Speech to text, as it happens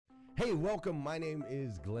Hey, welcome. My name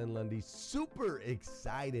is Glenn Lundy. Super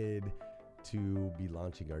excited to be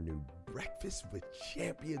launching our new Breakfast with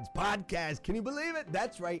Champions podcast. Can you believe it?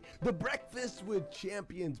 That's right. The Breakfast with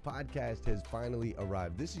Champions podcast has finally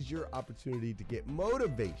arrived. This is your opportunity to get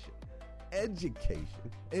motivation, education,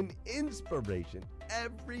 and inspiration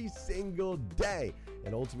every single day.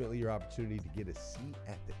 And ultimately, your opportunity to get a seat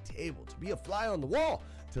at the table, to be a fly on the wall,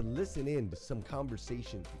 to listen in to some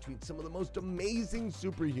conversations between some of the most amazing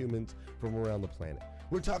superhumans from around the planet.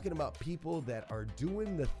 We're talking about people that are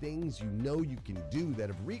doing the things you know you can do, that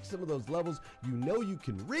have reached some of those levels you know you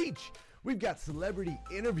can reach. We've got celebrity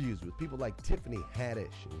interviews with people like Tiffany Haddish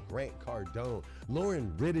and Grant Cardone,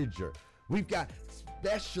 Lauren Rittiger. We've got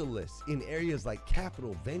specialists in areas like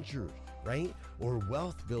capital ventures, right? Or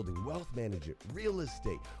wealth building, wealth management, real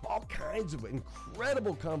estate, all kinds of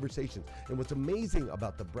incredible conversations. And what's amazing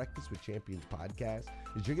about the Breakfast with Champions podcast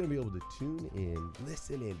is you're going to be able to tune in,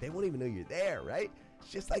 listen in. They won't even know you're there, right? It's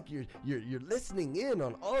just like you're listening in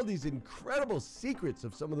on all these incredible secrets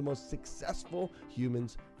of some of the most successful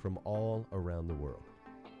humans from all around the world.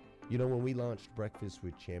 You know, when we launched Breakfast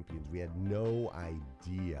with Champions, we had no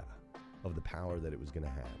idea of the power that it was going to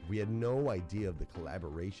have. We had no idea of the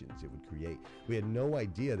collaborations it would create. We had no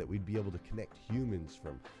idea that we'd be able to connect humans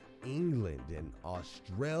from England and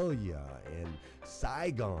Australia and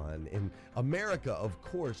Saigon and America, of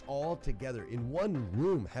course, all together in one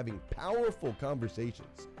room, having powerful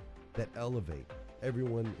conversations that elevate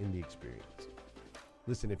everyone in the experience.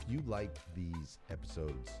 Listen, if you like these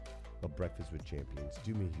episodes of Breakfast with Champions,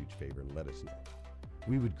 do me a huge favor and let us know.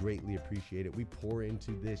 We would greatly appreciate it. We pour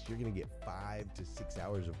into this. You're going to get 5 to 6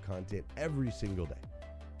 hours of content every single day,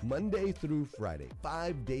 Monday through Friday,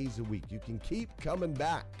 5 days a week. You can keep coming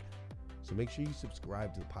back. So make sure you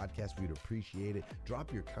subscribe to the podcast. We'd appreciate it.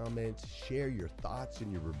 Drop your comments, share your thoughts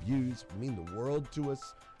and your reviews. It would mean the world to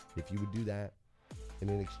us if you would do that. And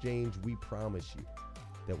in exchange, we promise you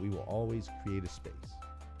that we will always create a space,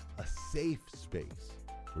 a safe space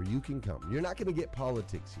where you can come. You're not going to get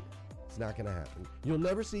politics here. It's not going to happen. You'll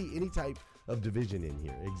never see any type of division in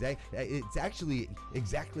here. It's actually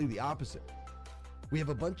exactly the opposite. We have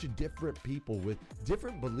a bunch of different people with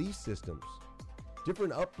different belief systems,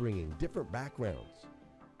 different upbringing, different backgrounds.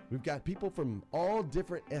 We've got people from all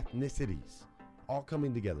different ethnicities all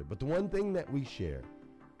coming together. But the one thing that we share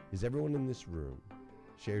is everyone in this room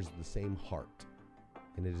shares the same heart.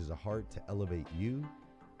 And it is a heart to elevate you,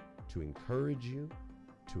 to encourage you,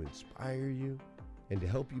 to inspire you, and to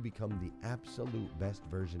help you become the absolute best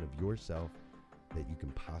version of yourself that you can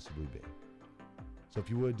possibly be. So if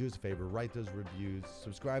you would, do us a favor, write those reviews,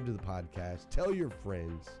 subscribe to the podcast, tell your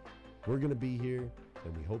friends. We're going to be here,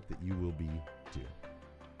 and we hope that you will be too.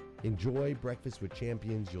 Enjoy Breakfast with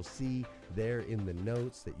Champions. You'll see there in the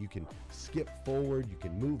notes that you can skip forward, you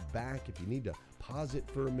can move back. If you need to pause it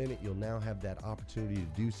for a minute, you'll now have that opportunity to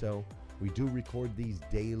do so. We do record these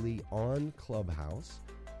daily on Clubhouse.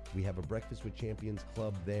 We have a Breakfast with Champions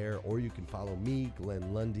club there, or you can follow me,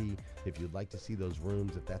 Glenn Lundy, if you'd like to see those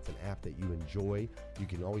rooms. If that's an app that you enjoy, you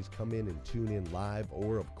can always come in and tune in live,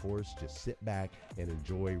 or of course, just sit back and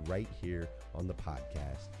enjoy right here on the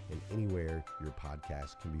podcast and anywhere your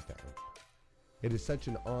podcast can be found. It is such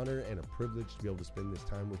an honor and a privilege to be able to spend this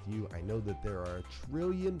time with you. I know that there are a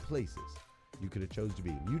trillion places you could have chose to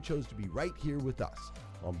be. You chose to be right here with us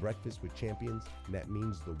on Breakfast with Champions, and that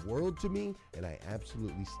means the world to me, and I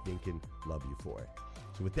absolutely stinking love you for it.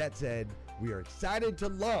 So with that said, we are excited to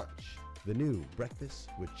launch the new Breakfast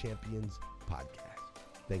with Champions podcast.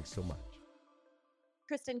 Thanks so much.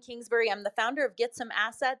 Kristen Kingsbury. I'm the founder of Get Some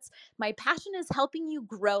Assets. My passion is helping you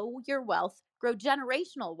grow your wealth, grow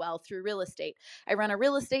generational wealth through real estate. I run a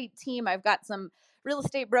real estate team. I've got some real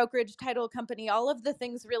estate brokerage, title company, all of the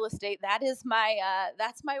things real estate. That's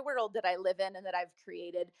my world that I live in and that I've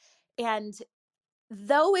created. And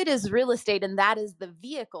though it is real estate and that is the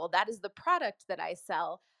vehicle, that is the product that I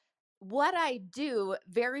sell, what I do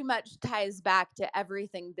very much ties back to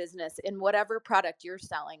everything business in whatever product you're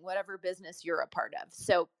selling, whatever business you're a part of.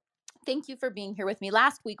 So thank you for being here with me.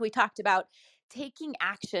 Last week, we talked about taking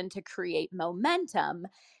action to create momentum.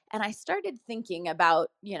 And I started thinking about,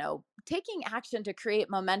 taking action to create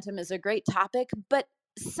momentum is a great topic, but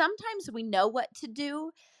sometimes we know what to do,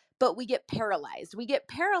 but we get paralyzed.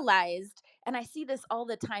 And I see this all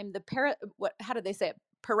the time. How do they say it?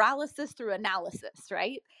 Paralysis through analysis,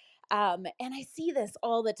 right? And I see this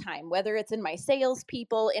all the time, whether it's in my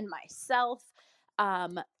salespeople, in myself,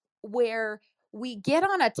 where we get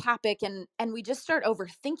on a topic and we just start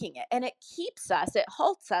overthinking it, and it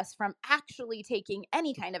halts us from actually taking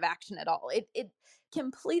any kind of action at all. It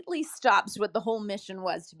completely stops what the whole mission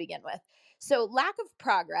was to begin with. So, lack of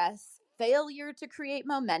progress, failure to create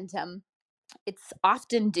momentum, it's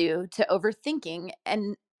often due to overthinking,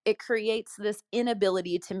 and it creates this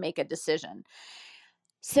inability to make a decision.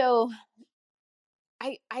 So,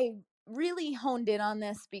 I really honed in on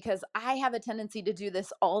this because I have a tendency to do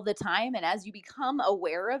this all the time, and as you become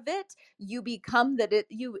aware of it, you become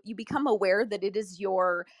aware that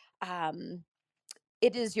um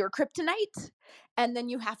it is your kryptonite, and then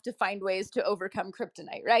you have to find ways to overcome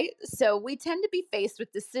kryptonite, right? So we tend to be faced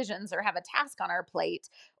with decisions or have a task on our plate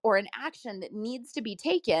or an action that needs to be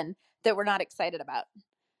taken that we're not excited about.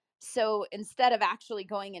 So instead of actually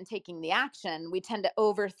going and taking the action, we tend to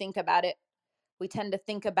overthink about it. We tend to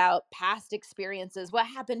think about past experiences, what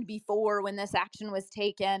happened before when this action was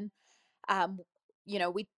taken. um,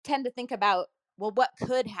 we tend to think about, well, what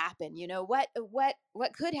could happen,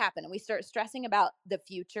 what could happen, and we start stressing about the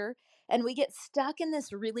future, and we get stuck in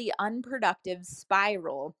this really unproductive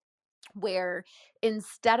spiral where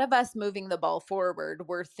instead of us moving the ball forward,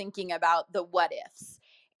 we're thinking about the what ifs.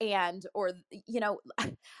 And, or, you know,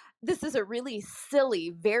 this is a really silly,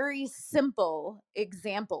 very simple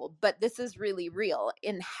example, but this is really real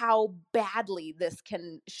in how badly this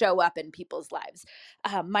can show up in people's lives.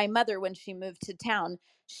 My mother, when she moved to town,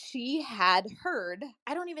 she had heard,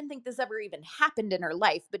 I don't even think this ever even happened in her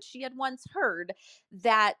life, but she had once heard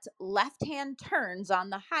that left hand turns on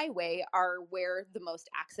the highway are where the most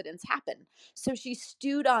accidents happen. So she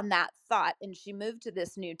stewed on that thought and she moved to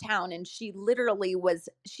this new town, and she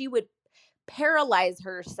would paralyze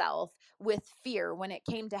herself with fear when it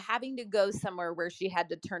came to having to go somewhere where she had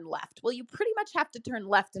to turn left. Well, you pretty much have to turn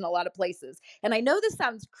left in a lot of places. And I know this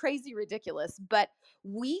sounds crazy ridiculous, but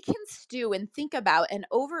we can stew and think about and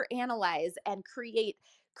overanalyze and create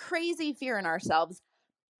crazy fear in ourselves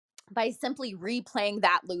by simply replaying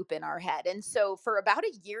that loop in our head. And so for about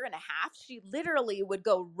a year and a half, she literally would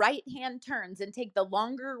go right hand turns and take the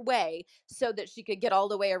longer way so that she could get all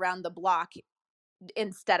the way around the block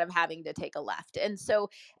instead of having to take a left. And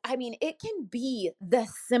so, I mean, it can be the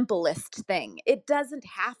simplest thing. It doesn't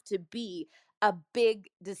have to be a big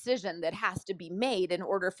decision that has to be made in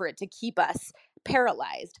order for it to keep us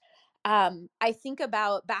paralyzed. I think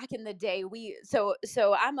about back in the day,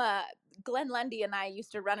 I'm a Glenn Lundy and I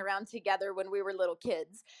used to run around together when we were little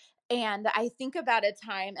kids. And I think about a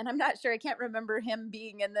time, and I'm not sure, I can't remember him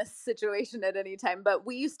being in this situation at any time, but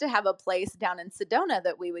we used to have a place down in Sedona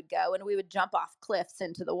that we would go and we would jump off cliffs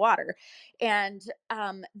into the water. And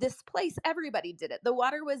this place, everybody did it. The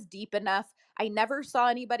water was deep enough. I never saw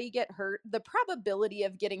anybody get hurt. The probability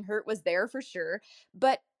of getting hurt was there for sure.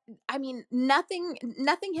 But I mean, nothing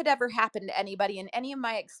had ever happened to anybody in any of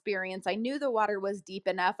my experience. I knew the water was deep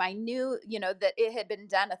enough. I knew, that it had been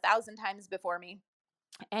done 1,000 times before me.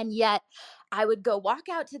 And yet I would go walk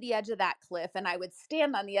out to the edge of that cliff and I would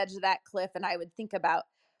stand on the edge of that cliff and I would think about,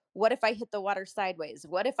 what if I hit the water sideways?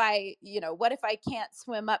 What if I can't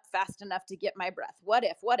swim up fast enough to get my breath? What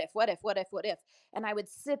if? And I would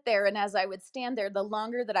sit there, and as I would stand there, the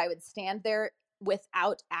longer that I would stand there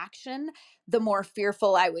without action, the more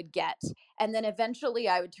fearful I would get. And then eventually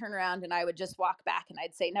I would turn around and I would just walk back and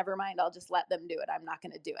I'd say, never mind, I'll just let them do it. I'm not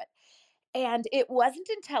going to do it. And it wasn't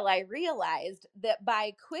until I realized that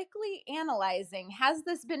by quickly analyzing, has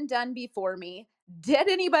this been done before me? Did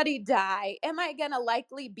anybody die? Am I going to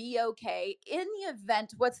likely be okay? In the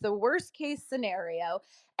event, what's the worst case scenario?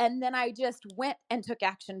 And then I just went and took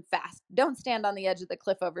action fast. Don't stand on the edge of the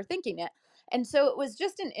cliff overthinking it. And so it was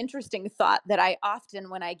just an interesting thought that I often,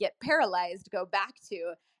 when I get paralyzed, go back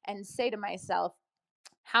to and say to myself,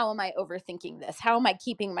 how am I overthinking this? How am I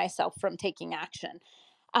keeping myself from taking action?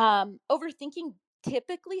 Overthinking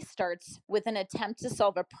typically starts with an attempt to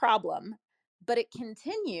solve a problem, but it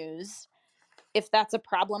continues if that's a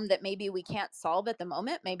problem that maybe we can't solve at the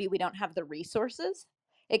moment, maybe we don't have the resources.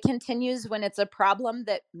 It continues when it's a problem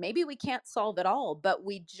that maybe we can't solve at all, but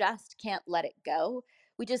we just can't let it go.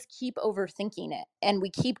 We just keep overthinking it and we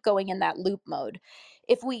keep going in that loop mode.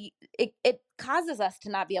 It causes us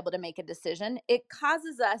to not be able to make a decision. It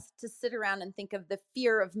causes us to sit around and think of the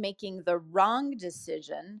fear of making the wrong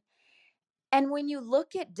decision. And when you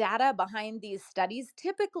look at data behind these studies,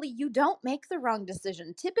 typically you don't make the wrong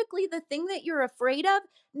decision. Typically, the thing that you're afraid of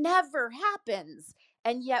never happens.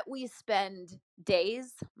 And yet we spend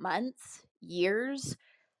days, months, years,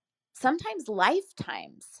 sometimes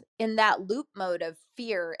lifetimes in that loop mode of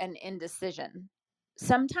fear and indecision.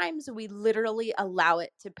 Sometimes we literally allow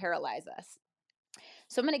it to paralyze us.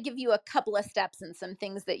 So I'm going to give you a couple of steps and some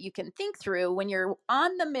things that you can think through when you're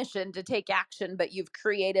on the mission to take action, but you've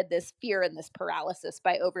created this fear and this paralysis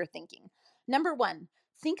by overthinking. Number one,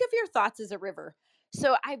 think of your thoughts as a river.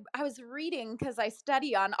 So I was reading because I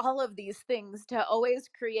study on all of these things to always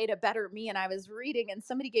create a better me. And I was reading, and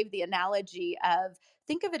somebody gave the analogy of,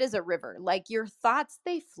 think of it as a river. Like your thoughts,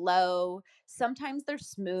 they flow. Sometimes they're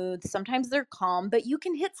smooth, sometimes they're calm, but you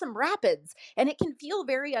can hit some rapids and it can feel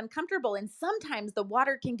very uncomfortable. And sometimes the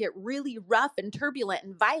water can get really rough and turbulent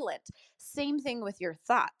and violent. Same thing with your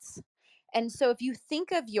thoughts. And so if you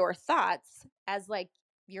think of your thoughts as like,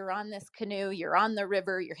 you're on this canoe, you're on the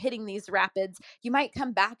river, you're hitting these rapids, you might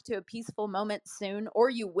come back to a peaceful moment soon, or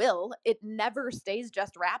you will. It never stays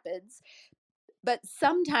just rapids. But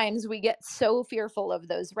sometimes we get so fearful of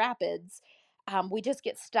those rapids. We just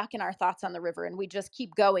get stuck in our thoughts on the river and we just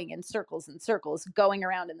keep going in circles and circles, going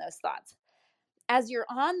around in those thoughts. As you're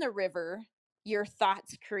on the river, your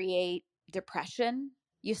thoughts create depression.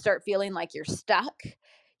 You start feeling like you're stuck.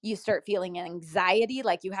 You start feeling anxiety,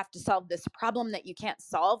 like you have to solve this problem that you can't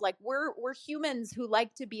solve. Like we're humans who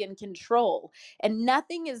like to be in control, and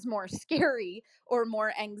nothing is more scary or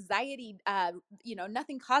more anxiety.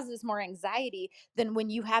 Nothing causes more anxiety than when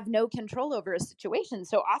you have no control over a situation.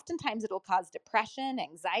 So oftentimes it'll cause depression,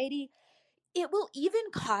 anxiety. It will even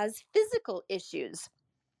cause physical issues.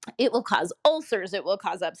 It will cause ulcers, it will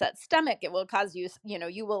cause upset stomach, it will cause you,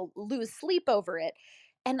 you will lose sleep over it.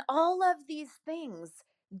 And all of these things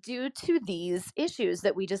due to these issues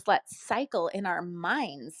that we just let cycle in our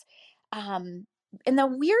minds. Um, and the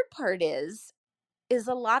weird part is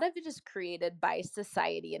a lot of it is created by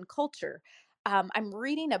society and culture. I'm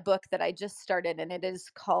reading a book that I just started, and it is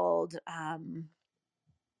called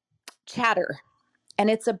Chatter, and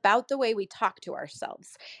it's about the way we talk to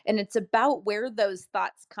ourselves, and it's about where those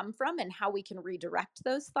thoughts come from and how we can redirect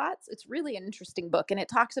those thoughts. It's really an interesting book, and it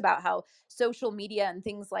talks about how social media and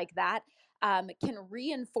things like that can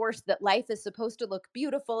reinforce that life is supposed to look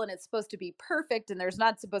beautiful and it's supposed to be perfect and there's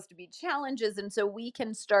not supposed to be challenges. And so we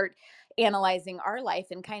can start analyzing our life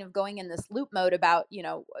and kind of going in this loop mode about,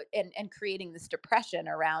 and creating this depression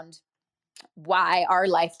around why our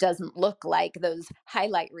life doesn't look like those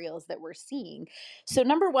highlight reels that we're seeing. So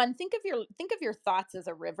number 1, think of your thoughts as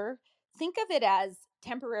a river. Think of it as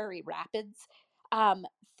temporary rapids. Um,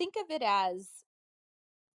 think of it as,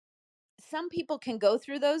 some people can go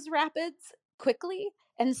through those rapids quickly,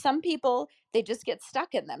 and some people, they just get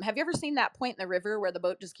stuck in them. Have you ever seen that point in the river where the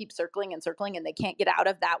boat just keeps circling and circling and they can't get out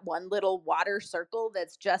of that one little water circle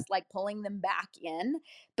that's just like pulling them back in?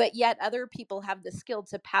 But yet other people have the skill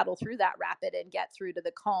to paddle through that rapid and get through to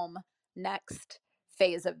the calm next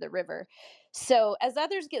phase of the river. So as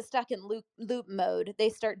others get stuck in loop mode, they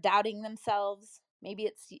start doubting themselves. Maybe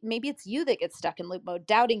it's you that gets stuck in loop mode,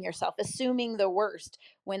 doubting yourself, assuming the worst,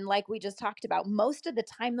 when, like we just talked about, most of the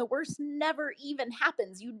time the worst never even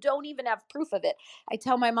happens. You don't even have proof of it. I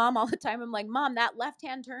tell my mom all the time, I'm like, Mom, that left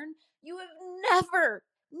hand turn, you have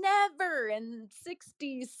never in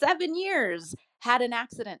 67 years had an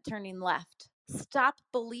accident turning left. Stop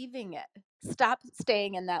believing it. Stop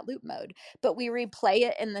staying in that loop mode. But we replay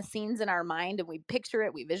it in the scenes in our mind and we picture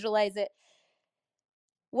it, we visualize it.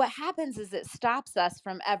 What happens is it stops us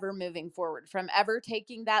from ever moving forward, from ever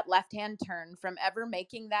taking that left hand turn, from ever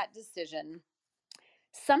making that decision.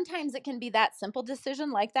 Sometimes it can be that simple decision,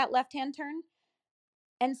 like that left hand turn.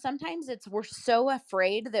 And sometimes it's, we're so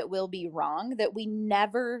afraid that we'll be wrong that we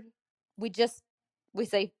just, we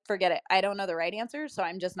say, forget it. I don't know the right answer. So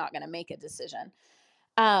I'm just not going to make a decision.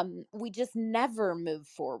 We just never move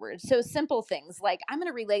forward. So simple things like, I'm going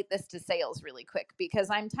to relate this to sales really quick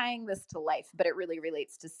because I'm tying this to life, but it really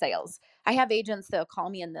relates to sales. I have agents, they'll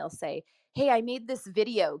call me and they'll say, Hey, I made this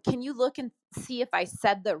video. Can you look and see if I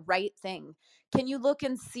said the right thing? Can you look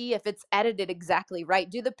and see if it's edited exactly right?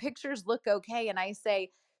 Do the pictures look okay? And I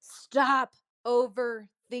say, stop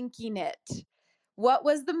overthinking it. What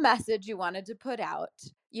was the message you wanted to put out?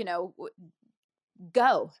 You know,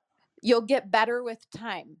 go. You'll get better with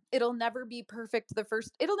time. It'll never be perfect,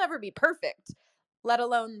 let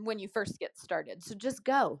alone when you first get started. So just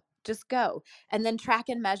go, and then track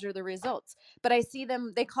and measure the results. But I see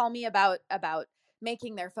them, they call me about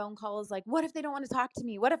making their phone calls. Like, what if they don't want to talk to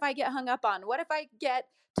me? What if I get hung up on? What if I get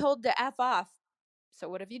told to F off? So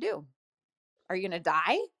what if you do? Are you going to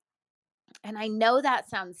die? And I know that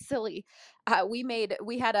sounds silly.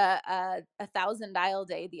 We had a thousand dial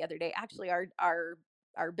day the other day. Actually,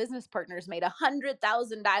 our business partners made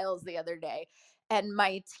 100,000 dials the other day, and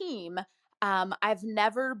my team. I've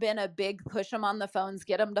never been a big push them on the phones,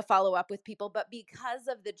 get them to follow up with people, but because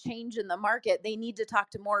of the change in the market, they need to talk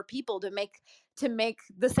to more people to make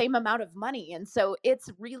the same amount of money. And so it's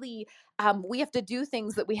really, we have to do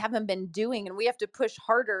things that we haven't been doing, and we have to push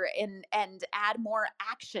harder and add more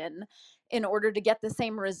action in order to get the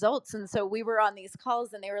same results. And so we were on these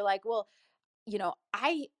calls and they were like, well,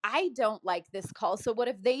 I don't like this call. So what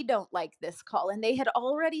if they don't like this call? And they had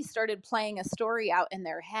already started playing a story out in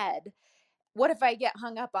their head. What if I get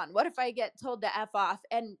hung up on? What if I get told to F off?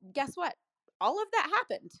 And guess what? All of that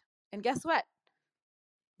happened. And guess what?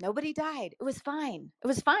 Nobody died. It was fine. It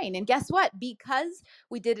was fine. And guess what? Because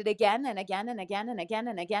we did it again and again and again and again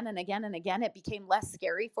and again and again and again, it became less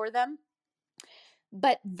scary for them.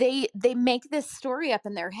 But they make this story up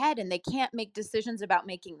in their head and they can't make decisions about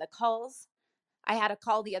making the calls. I had a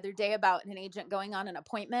call the other day about an agent going on an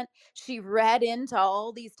appointment. She read into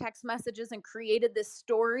all these text messages and created this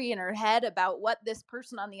story in her head about what this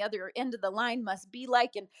person on the other end of the line must be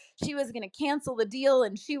like. And she was going to cancel the deal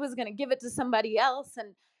and she was going to give it to somebody else.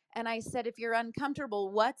 And I said, if you're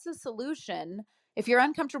uncomfortable, what's a solution? If you're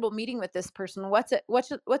uncomfortable meeting with this person, what's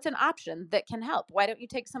an option that can help? Why don't you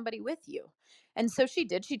take somebody with you? And so she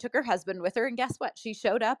did. She took her husband with her. And guess what? She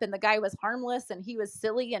showed up and the guy was harmless and he was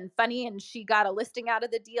silly and funny. And she got a listing out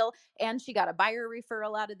of the deal and she got a buyer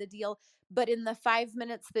referral out of the deal. But in the 5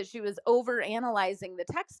 minutes that she was over analyzing the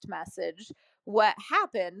text message, what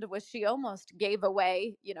happened was she almost gave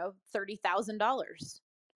away, $30,000.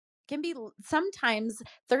 Can be sometimes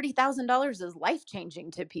 $30,000 is life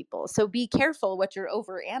changing to people. So be careful what you're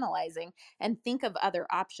over analyzing and think of other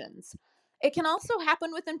options. It can also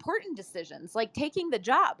happen with important decisions like taking the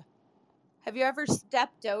job. Have you ever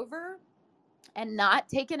stepped over and not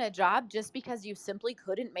taken a job just because you simply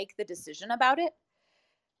couldn't make the decision about it?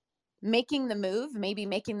 Making the move, maybe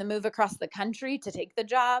making the move across the country to take the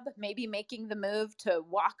job, maybe making the move to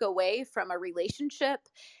walk away from a relationship,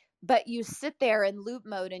 but you sit there in loop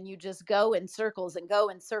mode and you just go in circles and go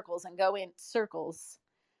in circles and go in circles.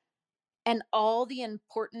 And all the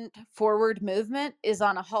important forward movement is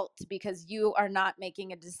on a halt because you are not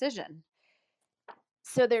making a decision.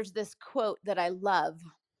 So there's this quote that I love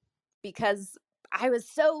because I was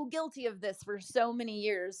so guilty of this for so many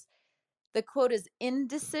years. The quote is,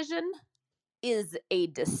 indecision is a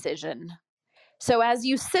decision. So as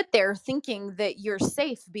you sit there thinking that you're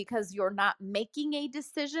safe because you're not making a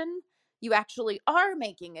decision, you actually are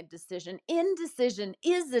making a decision. Indecision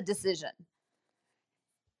is a decision.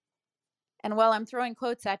 And while I'm throwing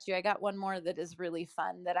quotes at you, I got one more that is really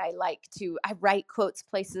fun that I write quotes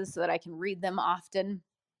places so that I can read them often.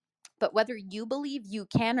 But whether you believe you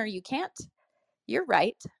can or you can't, you're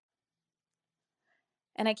right.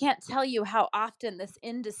 And I can't tell you how often this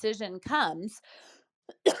indecision comes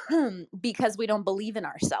because we don't believe in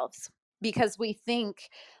ourselves, because we think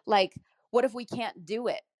like, what if we can't do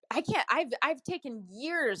it? I've taken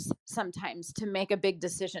years sometimes to make a big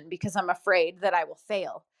decision because I'm afraid that I will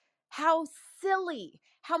fail. How silly.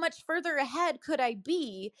 How much further ahead could I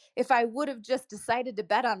be if I would have just decided to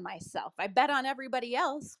bet on myself? I bet on everybody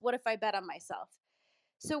else. What if I bet on myself?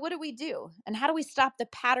 So, what do we do? And how do we stop the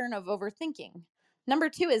pattern of overthinking? Number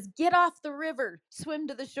two is get off the river, swim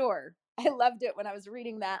to the shore. I loved it when I was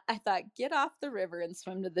reading that. I thought, get off the river and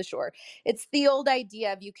swim to the shore. It's the old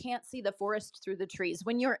idea of you can't see the forest through the trees.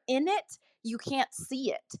 When you're in it, you can't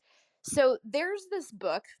see it. So, there's this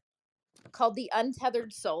book called The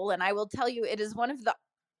Untethered Soul. And I will tell you, it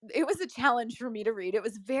was a challenge for me to read. It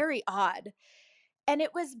was very odd. And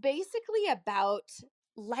it was basically about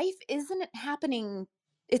life isn't happening.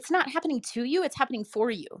 It's not happening to you, it's happening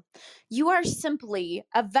for you. You are simply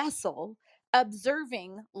a vessel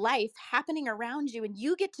observing life happening around you, and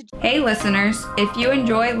you get to. Hey listeners, if you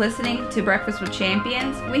enjoy listening to Breakfast with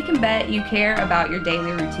Champions, we can bet you care about your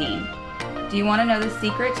daily routine. Do you want to know the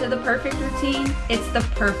secret to the perfect routine? It's the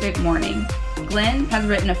perfect morning. Glenn has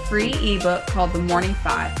written a free ebook called The Morning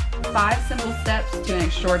 5 Simple Steps to an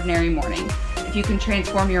Extraordinary Morning. If you can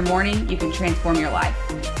transform your morning, you can transform your life.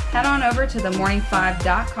 Head on over to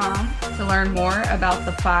themorning5.com to learn more about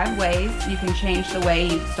the 5 ways you can change the way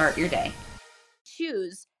you start your day.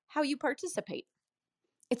 Choose how you participate.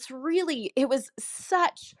 It was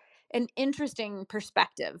such an interesting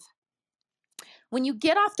perspective. When you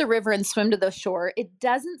get off the river and swim to the shore, it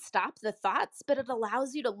doesn't stop the thoughts, but it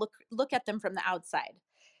allows you to look at them from the outside.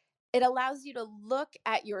 It allows you to look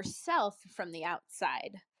at yourself from the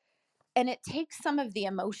outside, and it takes some of the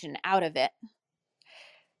emotion out of it.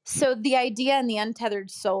 So the idea in The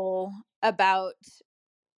Untethered Soul about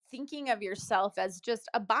thinking of yourself as just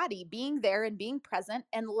a body being there and being present,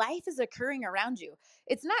 and life is occurring around you.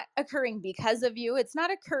 It's not occurring because of you. It's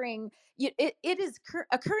not occurring. It is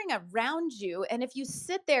occurring around you. And if you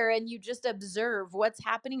sit there and you just observe what's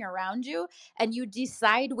happening around you and you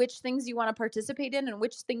decide which things you want to participate in and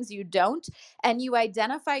which things you don't, and you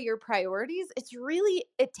identify your priorities,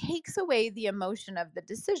 it takes away the emotion of the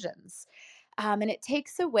decisions. And it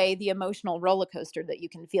takes away the emotional roller coaster that you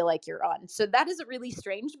can feel like you're on. So that is a really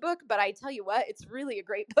strange book, but I tell you what, it's really a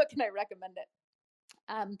great book and I recommend it.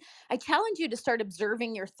 I challenge you to start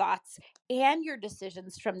observing your thoughts and your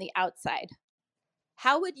decisions from the outside.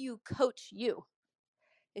 How would you coach you?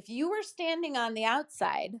 If you were standing on the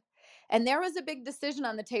outside and there was a big decision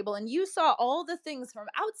on the table and you saw all the things from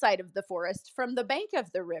outside of the forest, from the bank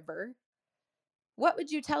of the river, what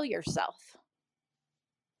would you tell yourself?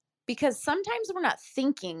 Because sometimes we're not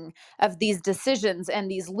thinking of these decisions and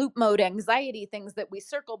these loop mode anxiety things that we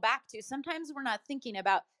circle back to. Sometimes we're not thinking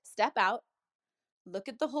about step out, look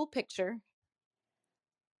at the whole picture.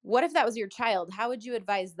 What if that was your child? How would you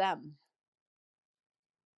advise them?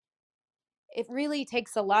 It really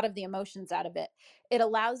takes a lot of the emotions out of it. It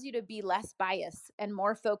allows you to be less biased and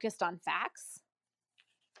more focused on facts,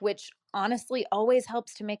 which honestly always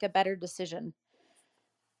helps to make a better decision.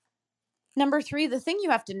 Number 3, the thing you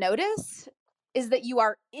have to notice is that you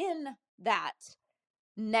are in that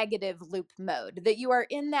negative loop mode, that you are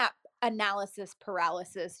in that analysis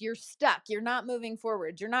paralysis. You're stuck. You're not moving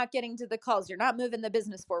forward. You're not getting to the calls. You're not moving the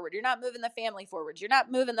business forward. You're not moving the family forward. You're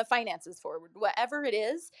not moving the finances forward. Whatever it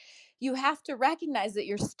is, you have to recognize that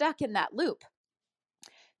you're stuck in that loop.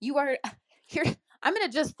 You are here. I'm going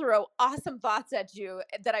to just throw awesome thoughts at you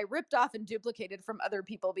that I ripped off and duplicated from other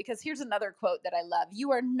people, because here's another quote that I love.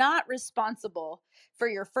 You are not responsible for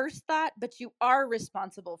your first thought, but you are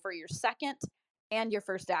responsible for your second and your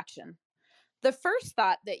first action. The first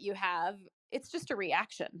thought that you have, it's just a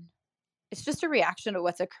reaction. It's just a reaction to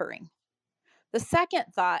what's occurring. The second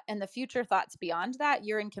thought and the future thoughts beyond that,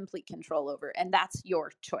 you're in complete control over, and that's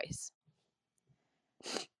your choice.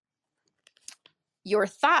 Your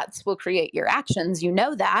thoughts will create your actions. You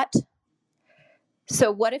know that.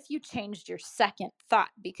 So what if you changed your second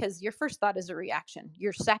thought? Because your first thought is a reaction.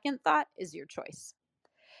 Your second thought is your choice.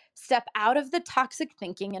 Step out of the toxic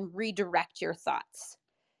thinking and redirect your thoughts.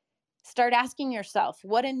 Start asking yourself,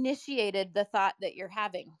 what initiated the thought that you're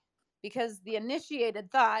having? Because the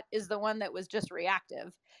initiated thought is the one that was just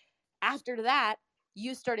reactive. After that,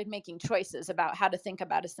 you started making choices about how to think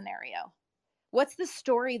about a scenario. What's the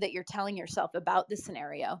story that you're telling yourself about the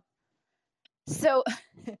scenario? So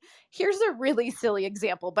here's a really silly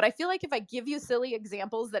example, but I feel like if I give you silly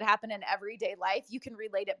examples that happen in everyday life, you can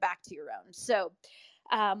relate it back to your own. So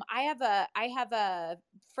I have a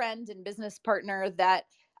friend and business partner that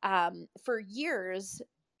for years,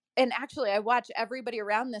 and actually I watch everybody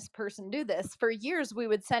around this person do this. For years, we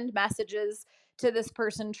would send messages to this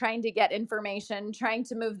person trying to get information, trying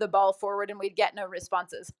to move the ball forward, and we'd get no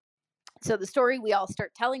responses. So the story we all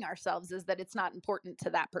start telling ourselves is that it's not important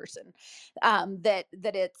to that person, that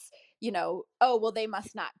it's, oh well, they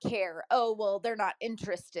must not care, oh well, they're not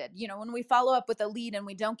interested. When we follow up with a lead and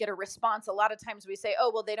we don't get a response, a lot of times we say,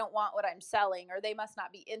 oh well, they don't want what I'm selling, or they must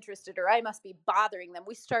not be interested, or I must be bothering them.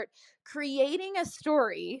 We start creating a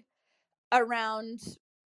story around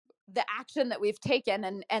the action that we've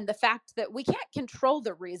taken, and the fact that we can't control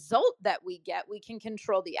the result that we get. We can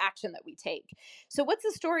control the action that we take. So what's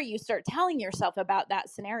the story you start telling yourself about that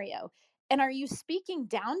scenario? And are you speaking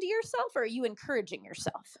down to yourself, or are you encouraging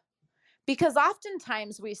yourself? Because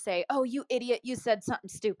oftentimes we say, oh, you idiot, you said something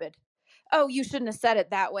stupid. Oh, you shouldn't have said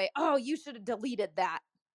it that way. Oh, you should have deleted that.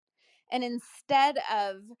 And instead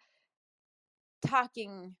of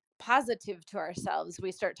talking positive to ourselves,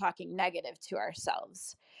 we start talking negative to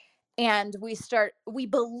ourselves. And we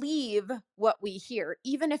believe what we hear,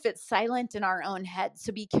 even if it's silent in our own head.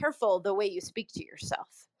 So be careful the way you speak to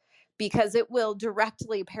yourself, because it will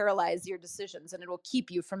directly paralyze your decisions and it will keep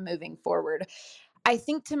you from moving forward. I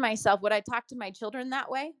think to myself, would I talk to my children that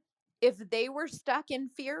way? If they were stuck in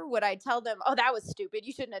fear, would I tell them, oh, that was stupid,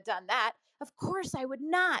 you shouldn't have done that? Of course I would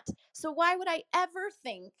not. So why would I ever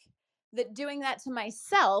think that doing that to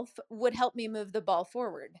myself would help me move the ball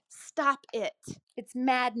forward? Stop it. It's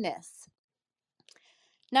madness.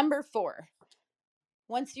 Number 4,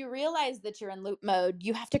 once you realize that you're in loop mode,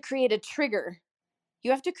 you have to create a trigger.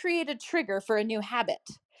 You have to create a trigger for a new habit.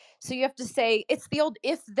 So you have to say, it's the old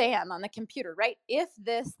if then on the computer, right? If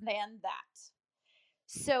this, then that.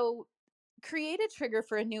 So create a trigger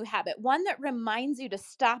for a new habit, one that reminds you to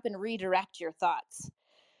stop and redirect your thoughts.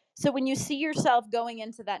 So when you see yourself going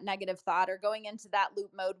into that negative thought or going into that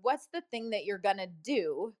loop mode, what's the thing that you're going to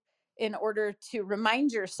do in order to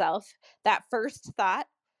remind yourself that first thought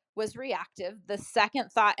was reactive, the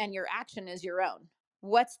second thought and your action is your own?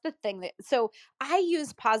 What's the thing so I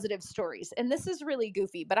use positive stories, and this is really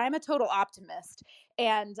goofy, but I'm a total optimist.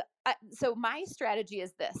 And so my strategy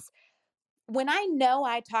is this. when I know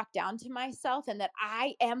I talk down to myself and that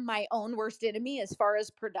I am my own worst enemy as far as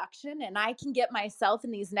production, and I can get myself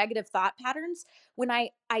in these negative thought patterns, when I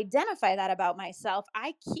identify that about myself,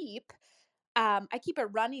 I keep a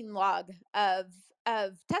running log of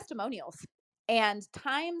testimonials and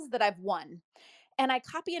times that I've won. And I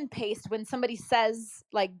copy and paste when somebody says,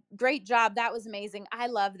 like, great job, that was amazing, I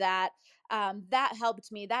love that, that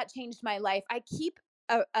helped me, that changed my life. I keep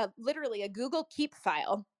literally a Google Keep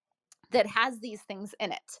file that has these things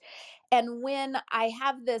in it. And when I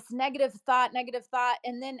have this negative thought,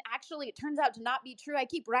 and then actually it turns out to not be true, I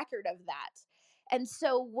keep record of that. And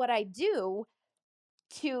so what I do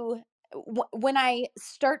to when I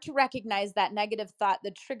start to recognize that negative thought,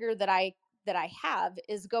 the trigger that I have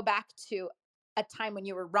is go back to a time when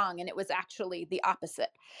you were wrong and it was actually the opposite.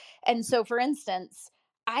 And so, for instance,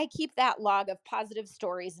 I keep that log of positive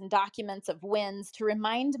stories and documents of wins to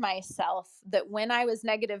remind myself that when I was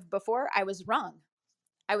negative before, I was wrong.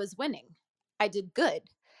 I was winning. I did good.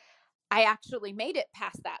 I actually made it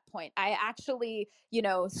past that point. I actually,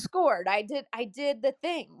 scored. I did the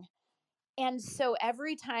thing. And so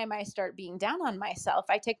every time I start being down on myself,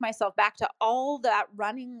 I take myself back to all that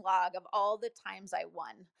running log of all the times I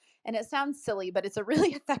won. And it sounds silly, but it's a really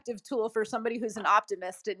effective tool for somebody who's an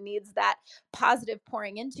optimist and needs that positive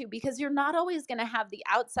pouring into, because you're not always going to have the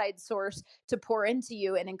outside source to pour into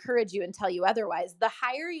you and encourage you and tell you otherwise. The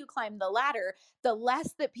higher you climb the ladder, the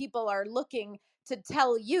less that people are looking to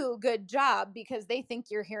tell you good job, because they think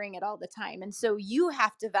you're hearing it all the time. And so you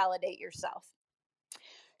have to validate yourself.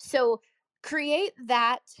 So create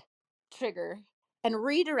that trigger and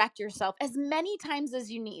redirect yourself as many times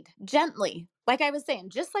as you need, gently. Like I was saying,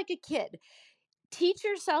 just like a kid, teach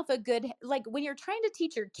yourself like when you're trying to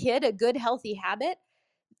teach your kid a good, healthy habit,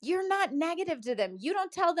 you're not negative to them. You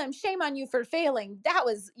don't tell them, shame on you for failing. That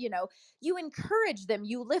was, you encourage them,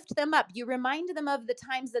 you lift them up, you remind them of the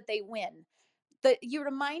times that they win. That you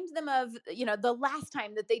remind them of, the last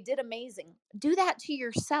time that they did amazing. Do that to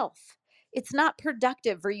yourself. It's not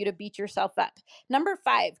productive for you to beat yourself up. Number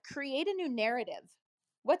 5, create a new narrative.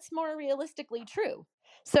 What's more realistically true?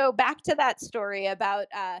 So back to that story about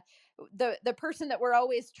the person that we're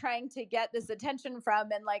always trying to get this attention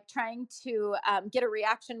from, and like trying to get a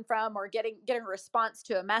reaction from, or getting a response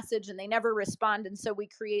to a message, and they never respond, and so we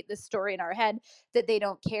create this story in our head that they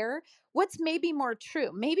don't care. What's maybe more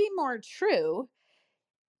true? Maybe more true,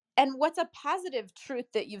 and what's a positive truth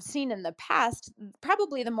that you've seen in the past,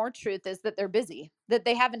 probably the more truth is that they're busy, that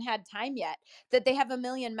they haven't had time yet, that they have a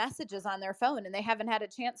million messages on their phone and they haven't had a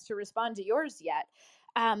chance to respond to yours yet.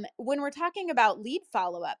 When we're talking about lead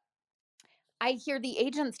follow-up, I hear the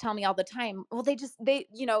agents tell me all the time, well, they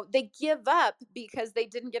give up because they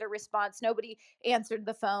didn't get a response. Nobody answered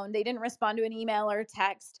the phone. They didn't respond to an email or a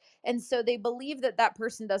text. And so they believe that that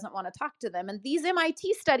person doesn't want to talk to them. And these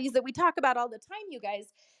MIT studies that we talk about all the time, you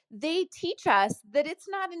guys, they teach us that it's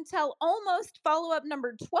not until almost follow-up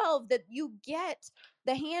number 12 that you get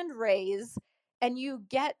the hand raise and you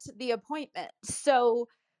get the appointment. So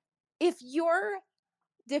if you're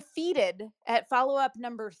defeated at follow-up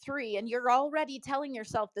number 3 and you're already telling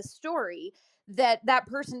yourself the story that that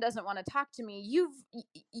person doesn't want to talk to me,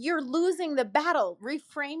 you're losing the battle.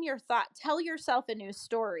 Reframe your thought. Tell yourself a new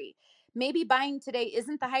story. Maybe buying today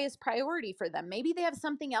isn't the highest priority for them. Maybe they have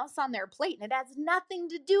something else on their plate and it has nothing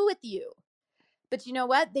to do with you. But you know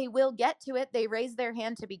what? They will get to it. They raise their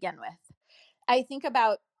hand to begin with. I think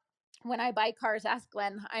about when I buy cars, ask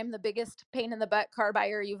Glenn. I'm the biggest pain in the butt car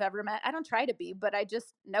buyer you've ever met. I don't try to be, but I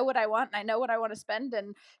just know what I want and I know what I want to spend,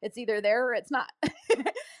 and it's either there or it's not.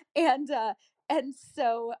 and and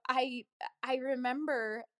so I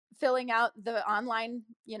remember filling out the online,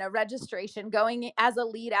 registration, going as a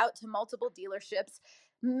lead out to multiple dealerships.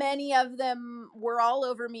 Many of them were all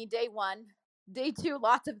over me day 1. Day 2,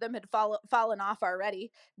 lots of them had fallen off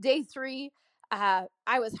already. Day 3, I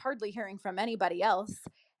was hardly hearing from anybody else.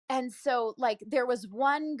 And so, like, there was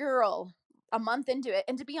one girl a month into it.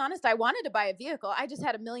 And to be honest, I wanted to buy a vehicle. I just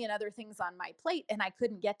had a million other things on my plate and I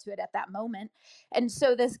couldn't get to it at that moment. And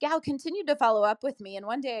so this gal continued to follow up with me. And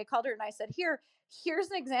one day I called her and I said, here's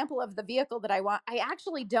an example of the vehicle that I want. I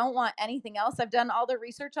actually don't want anything else. I've done all the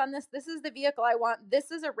research on this. This is the vehicle I want.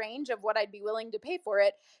 This is a range of what I'd be willing to pay for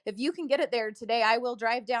it. If you can get it there today, I will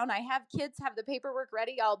drive down. I have kids, have the paperwork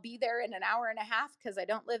ready. I'll be there in an hour and a half because I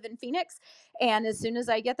don't live in Phoenix. And as soon as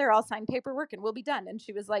I get there, I'll sign paperwork and we'll be done. And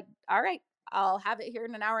she was like, all right, I'll have it here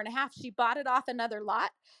in an hour and a half. She bought it off another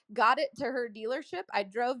lot, got it to her dealership. I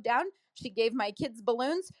drove down. She gave my kids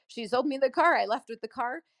balloons. She sold me the car. I left with the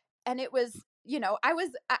car. And it was,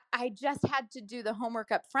 I just had to do the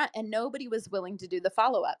homework up front and nobody was willing to do the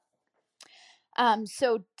follow-up.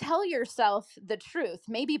 So tell yourself the truth.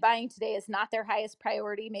 Maybe buying today is not their highest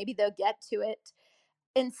priority. Maybe they'll get to it.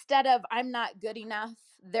 Instead of, I'm not good enough.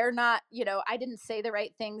 They're not, I didn't say the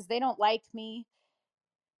right things. They don't like me.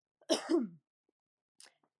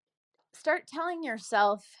 Start telling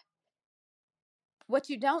yourself what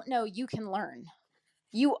you don't know, you can learn.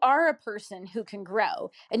 You are a person who can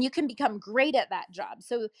grow and you can become great at that job.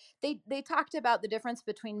 So they talked about the difference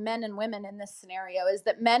between men and women in this scenario is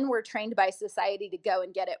that men were trained by society to go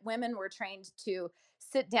and get it. Women were trained to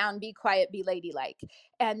sit down, be quiet, be ladylike.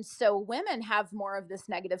 And so women have more of this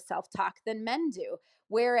negative self-talk than men do.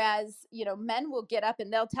 Whereas, men will get up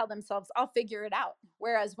and they'll tell themselves, I'll figure it out.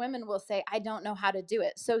 Whereas women will say, I don't know how to do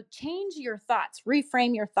it. So change your thoughts,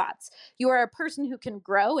 reframe your thoughts. You are a person who can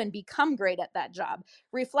grow and become great at that job.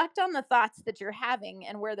 Reflect on the thoughts that you're having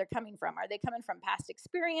and where they're coming from. Are they coming from past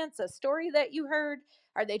experience, a story that you heard?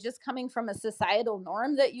 Are they just coming from a societal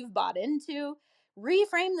norm that you've bought into?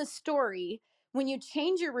 Reframe the story. When you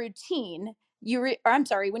change your routine,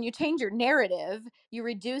 when you change your narrative, you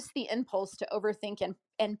reduce the impulse to overthink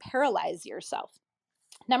and paralyze yourself.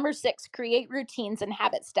 Number 6, create routines and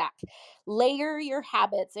habit stack. Layer your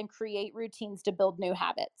habits and create routines to build new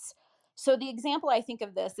habits. So the example I think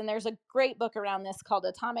of this, and there's a great book around this called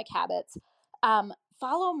Atomic Habits.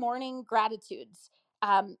 Follow morning gratitudes.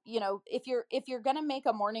 If you're gonna make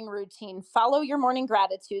a morning routine, follow your morning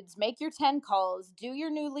gratitudes, make your 10 calls, do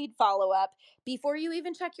your new lead follow up before you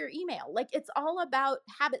even check your email. Like, it's all about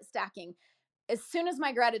habit stacking. As soon as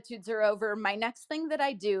my gratitudes are over, my next thing that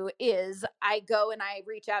I do is I go and I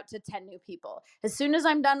reach out to 10 new people. As soon as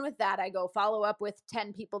I'm done with that, I go follow up with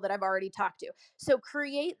 10 people that I've already talked to. So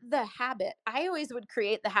create the habit. I always would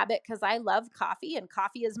create the habit because I love coffee and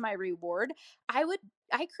coffee is my reward. I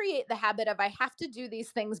create the habit of I have to do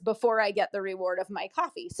these things before I get the reward of my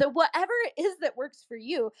coffee. So whatever it is that works for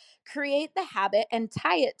you, create the habit and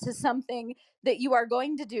tie it to something that you are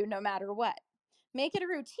going to do no matter what. Make it a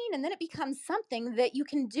routine, and then it becomes something that you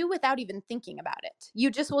can do without even thinking about it.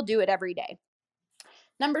 You just will do it every day.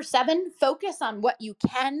 Number 7, focus on what you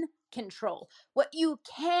can control. What you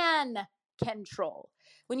can control.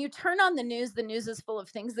 When you turn on the news is full of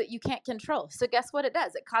things that you can't control. So guess what it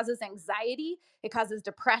does? It causes anxiety, it causes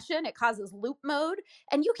depression, it causes loop mode,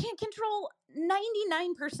 and you can't control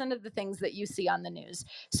 99% of the things that you see on the news.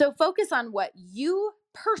 So focus on what you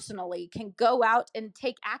personally can go out and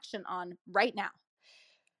take action on right now.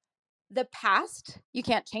 The past, you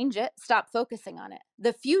can't change it. Stop focusing on it.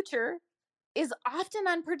 The future is often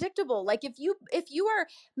unpredictable. Like, if you are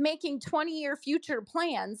making 20-year future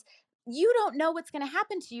plans, you don't know what's going to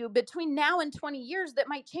happen to you between now and 20 years that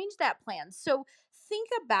might change that plan. So think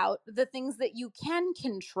about the things that you can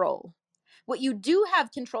control. What you do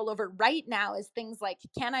have control over right now is things like,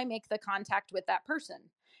 can I make the contact with that person?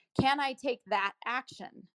 Can I take that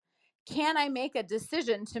action? Can I make a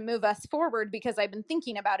decision to move us forward because I've been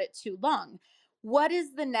thinking about it too long? What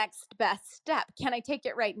is the next best step? Can I take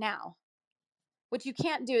it right now? What you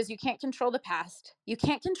can't do is you can't control the past. You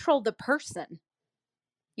can't control the person.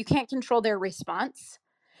 You can't control their response.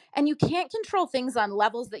 And you can't control things on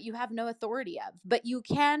levels that you have no authority of, but you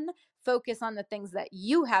can focus on the things that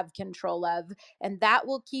you have control of, and that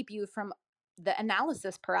will keep you from the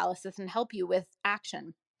analysis paralysis and help you with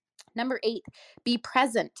action. Number 8, be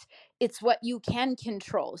present. It's what you can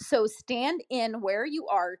control. So stand in where you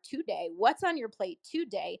are today, what's on your plate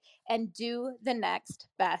today, and do the next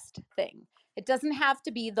best thing. It doesn't have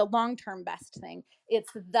to be the long-term best thing.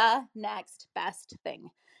 It's the next best thing.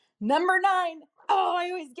 Number 9, I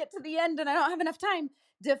always get to the end and I don't have enough time.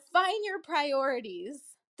 Define your priorities.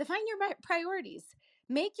 Define your priorities.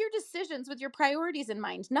 Make your decisions with your priorities in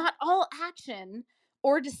mind. Not all action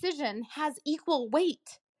or decision has equal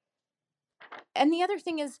weight. And the other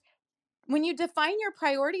thing is, when you define your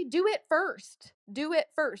priority, do it first. Do it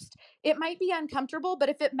first. It might be uncomfortable, but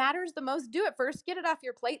if it matters the most, do it first. Get it off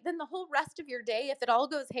your plate. Then the whole rest of your day, if it all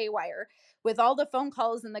goes haywire with all the phone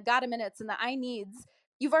calls and the gotta minutes and the I needs,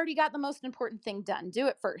 you've already got the most important thing done. Do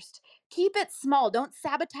it first. Keep it small. Don't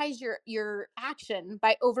sabotage your action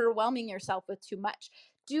by overwhelming yourself with too much.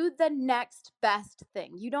 Do the next best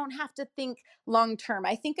thing. You don't have to think long term.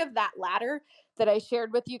 I think of that ladder that I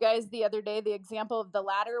shared with you guys the other day, the example of the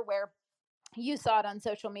ladder where you saw it on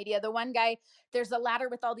social media. The one guy, there's a ladder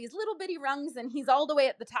with all these little bitty rungs and he's all the way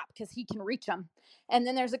at the top because he can reach them. And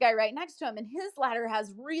then there's a guy right next to him and his ladder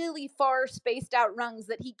has really far spaced out rungs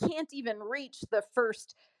that he can't even reach the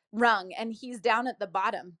first rung. And he's down at the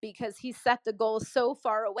bottom because he set the goal so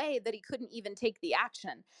far away that he couldn't even take the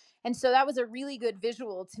action. And so that was a really good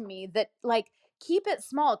visual to me that, like, Keep it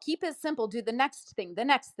small, keep it simple. Do the next thing, the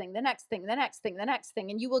next thing, the next thing, the next thing, the next thing,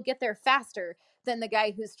 and you will get there faster than the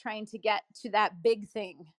guy who's trying to get to that big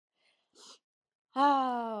thing.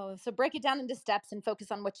 Oh, so break it down into steps and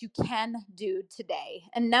focus on what you can do today.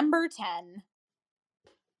 And number 10,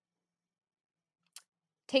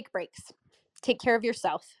 take breaks. Take care of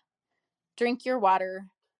yourself. Drink your water.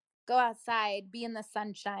 Go outside, be in the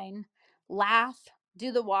sunshine, laugh,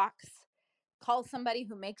 do the walks, call somebody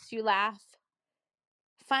who makes you laugh.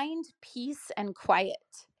 Find peace and quiet.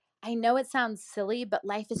 I know it sounds silly, but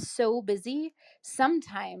life is so busy.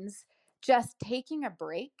 Sometimes just taking a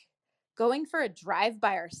break, going for a drive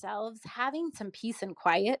by ourselves, having some peace and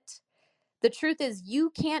quiet. The truth is,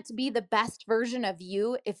 you can't be the best version of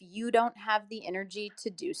you if you don't have the energy to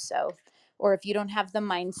do so, or if you don't have the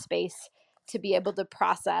mind space to be able to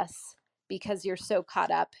process because you're so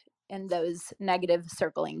caught up in those negative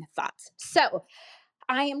circling thoughts. So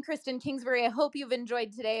I am Kristen Kingsbury. I hope you've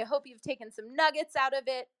enjoyed today. I hope you've taken some nuggets out of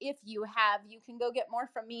it. If you have, you can go get more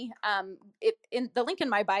from me. The link in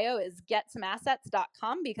my bio is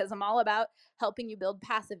getsomaassets.com because I'm all about helping you build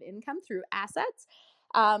passive income through assets.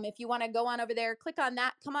 If you want to go on over there, click on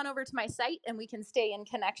that, come on over to my site and we can stay in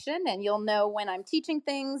connection and you'll know when I'm teaching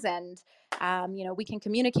things and, we can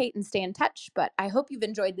communicate and stay in touch. But I hope you've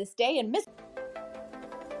enjoyed this day and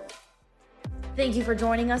Thank you for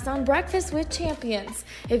joining us on Breakfast with Champions.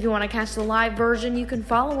 If you want to catch the live version, you can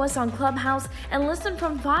follow us on Clubhouse and listen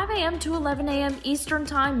from 5 a.m. to 11 a.m. Eastern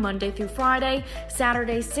Time, Monday through Friday,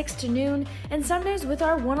 Saturdays 6 to noon, and Sundays with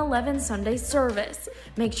our 1:11 Sunday service.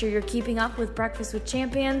 Make sure you're keeping up with Breakfast with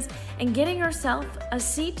Champions and getting yourself a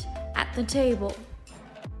seat at the table.